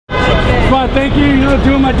just want to thank you,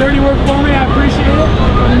 doing my dirty work for me. I appreciate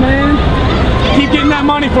it, man. Keep getting that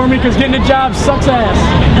money for me, because getting a job sucks ass.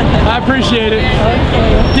 I appreciate it.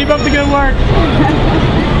 Okay. Keep up the good work.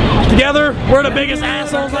 Together, we're the biggest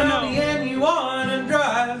assholes I know. And you wanna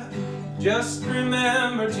drive, just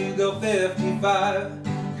remember to go 55.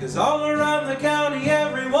 Cause all around the county,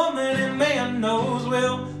 every woman and man knows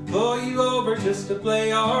we'll pull you over just to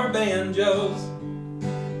play our banjos.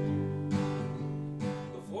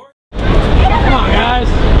 Come on, guys.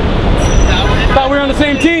 Thought we were on the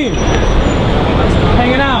same team.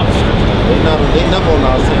 Hanging out. They never on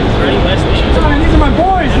our same team. Sorry, these are my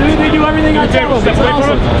boys, dude. They do everything I tell them.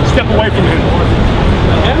 Step away from him.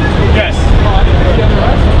 Him? Yes.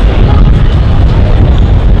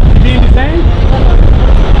 Being detained?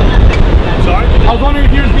 Sorry? I was wondering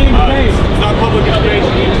if you were being detained. It's not public space.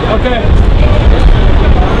 Okay.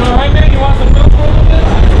 Alright, man, you want some film for this?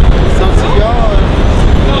 It's up to y'all.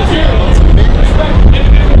 No, seriously. Respect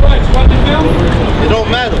individual rights. You want the film? It don't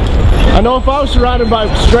matter. I know if I was surrounded by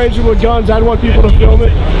strangers with guns, I'd want people to film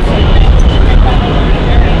it.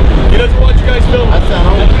 He doesn't want you guys filming. I said, I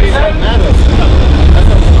don't think it matters.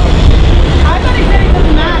 I thought he said it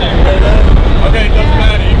doesn't matter. Okay, it doesn't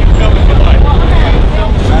matter. You can film if you like.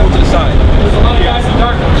 Move to the side. There's a lot of guys in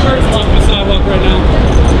dark shirts walking the sidewalk right now.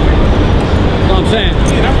 That's what I'm saying.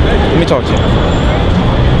 Let me talk to you.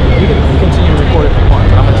 You can continue to record if you want.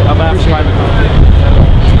 I'm gonna have to private conversation.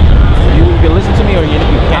 You can listen to me or you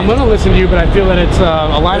can't. I'm gonna listen to you, but I feel that it's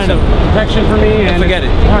a line of protection for me. And forget it.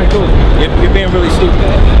 All right, cool. You're being really stupid.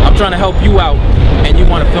 I'm trying to help you out, and you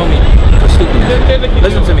want to film me for stupidness.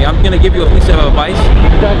 Listen to me. I'm gonna give you a piece of advice,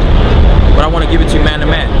 but I want to give it to you man to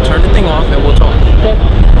man. Turn the thing off, and we'll talk.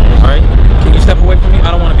 All right? Can you step away from me? I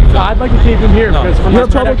don't want to be filmed. I'd like to keep him here because for You're a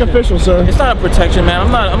public official, sir. It's not a protection, man.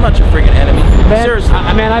 I'm not your freaking enemy. Man, Seriously.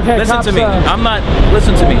 Man, I've had listen cops, to me. I'm not.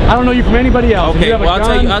 Listen to me. I don't know you from anybody else. Okay, well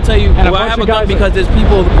I'll tell you. Well, I have a gun because there's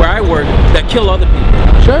people where I work that kill other people.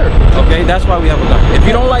 Sure. Okay, that's why we have a gun. If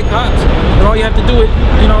you don't like cops, then all you have to do is,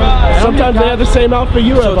 Sometimes they have the same outfit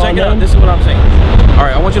you have so on, check it man. out. This is what I'm saying. All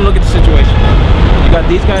right, I want you to look at the situation. You got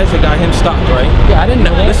these guys that got him stopped, right? Yeah, I didn't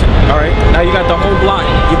know that. Listen, all right. Now you got the whole block.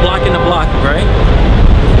 You're blocking the block, right?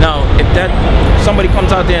 Now, if somebody comes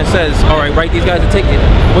out there and says, all right, write these guys a ticket,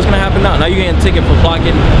 what's gonna happen now? Now you're getting a ticket for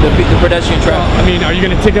blocking the pedestrian traffic. I mean, are you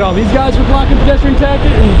gonna ticket all these guys for blocking pedestrian traffic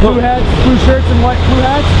and blue hats, blue shirts and white blue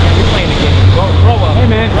hats? You're playing the game. Grow up. Hey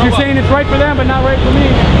man, you're saying it's right for them, but not right for me.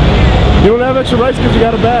 You don't have extra rights because you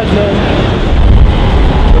got a badge, man.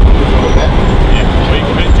 Yeah, so you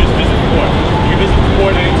can just visit the court. You can visit the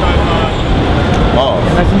court anytime.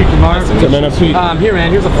 Nice to meet you, Mark. Here,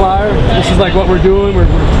 man, here's a flyer. This is like what we're doing. We've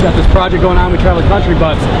got this project going on. We travel the country,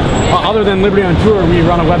 but other than Liberty on Tour, we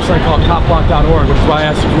run a website called CopBlock.org, which is why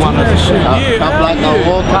I asked if you wanted us to share.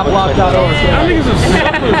 CopBlock.org. CopBlock.org. I think it's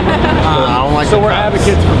a So we're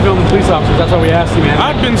advocates for filming police officers. That's why we asked you, man.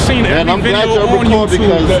 I've been seeing every And I'm glad video you're on recorded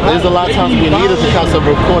YouTube. because there's a lot of times we needed the cops have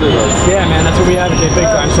recorded us. Yeah, man, that's what we advocate big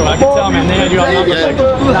time. So I can tell, man, they had you on numbers like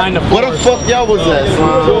 9 to 4. Where the fuck y'all was at,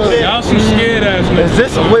 son? Y'all some scared ass niggas. Is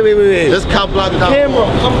this, wait. This CopBlock.org.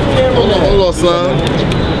 Hold on, son.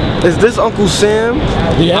 Is this Uncle Sam?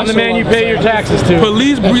 I'm the man you pay your taxes to.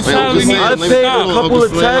 Police brutality needs I to paid stop. a couple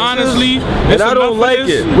of taxes, Honestly, and I don't like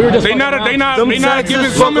it. They not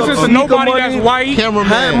giving summonses to nobody that's white.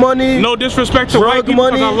 Hat money. No disrespect to white people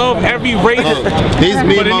because I love every race. He's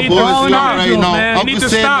me But and my it boys needs to stop, right now. man. It Uncle needs to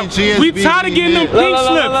Sam stop. and We tired of getting them pink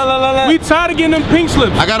slips. We tired of getting them pink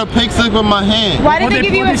slips. I got a pink slip in my hand. Why did they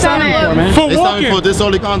give you a summons? For They signed me for walking.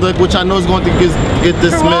 disorderly conduct, which I know is going to get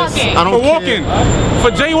dismissed. walking. I don't For care. walking.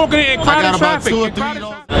 For jaywalking in I crowded got about traffic. 2 or 3.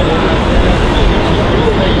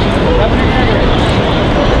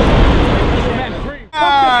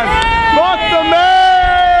 Fuck the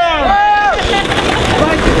man!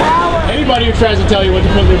 Anybody who tries to tell you what to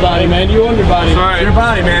put in their body, man, you own your body. Right. Your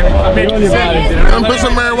body, man. You own your body. I'm putting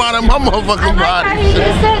some marijuana in my motherfucking How body. you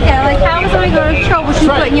just said that? Like, how is somebody going to control what you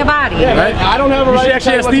put in your body? Right? I don't have a right. You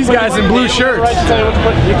should actually ask these guys in blue shirts.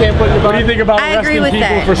 You can't put in your body. What do you think about I agree arresting with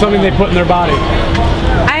people that. for something they put in their body?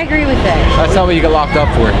 I agree with that. That's not what you get locked up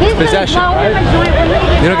for. He's It's possession. gonna blow him a joint with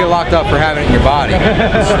me. You don't get locked up for having it in your body.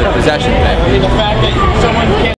 It's the possession thing. The fact that someone can't